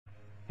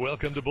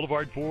Welcome to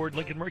Boulevard Ford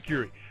Lincoln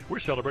Mercury.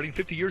 We're celebrating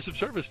 50 years of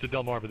service to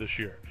Delmarva this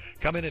year.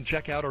 Come in and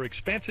check out our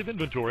expansive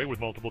inventory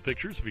with multiple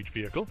pictures of each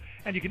vehicle,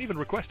 and you can even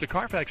request a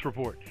Carfax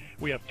report.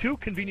 We have 2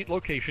 convenient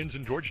locations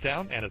in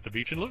Georgetown and at the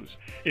beach in Luz.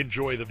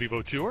 Enjoy the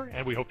Vivo tour,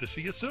 and we hope to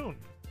see you soon.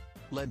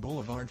 Let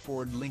Boulevard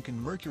Ford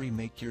Lincoln Mercury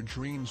make your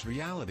dreams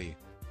reality.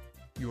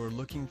 You're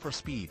looking for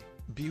speed,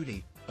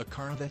 beauty, a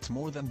car that's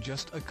more than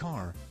just a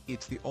car,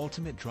 it's the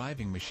ultimate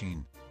driving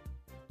machine.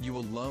 You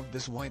will love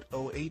this white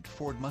 '08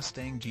 Ford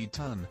Mustang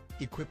G-Ton,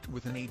 equipped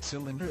with an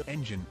 8-cylinder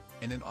engine,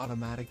 and an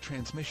automatic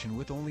transmission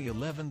with only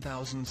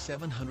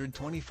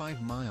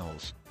 11,725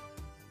 miles.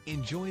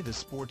 Enjoy the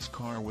sports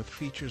car with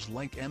features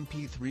like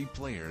MP3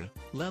 player,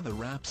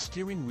 leather-wrapped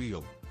steering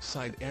wheel,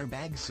 side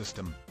airbag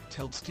system,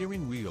 tilt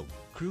steering wheel,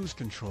 cruise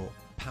control,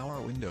 power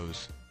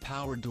windows,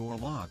 power door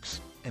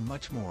locks, and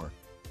much more.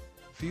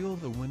 Feel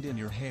the wind in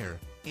your hair,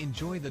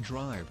 enjoy the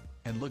drive,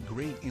 and look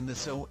great in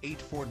this '08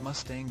 Ford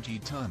Mustang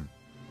G-Ton.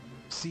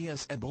 See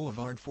us at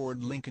Boulevard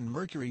Ford Lincoln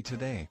Mercury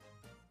today.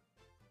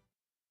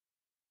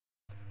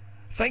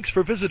 Thanks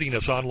for visiting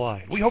us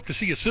online. We hope to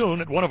see you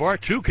soon at one of our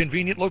 2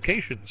 convenient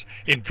locations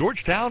in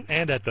Georgetown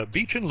and at the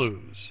beach in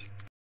Luz.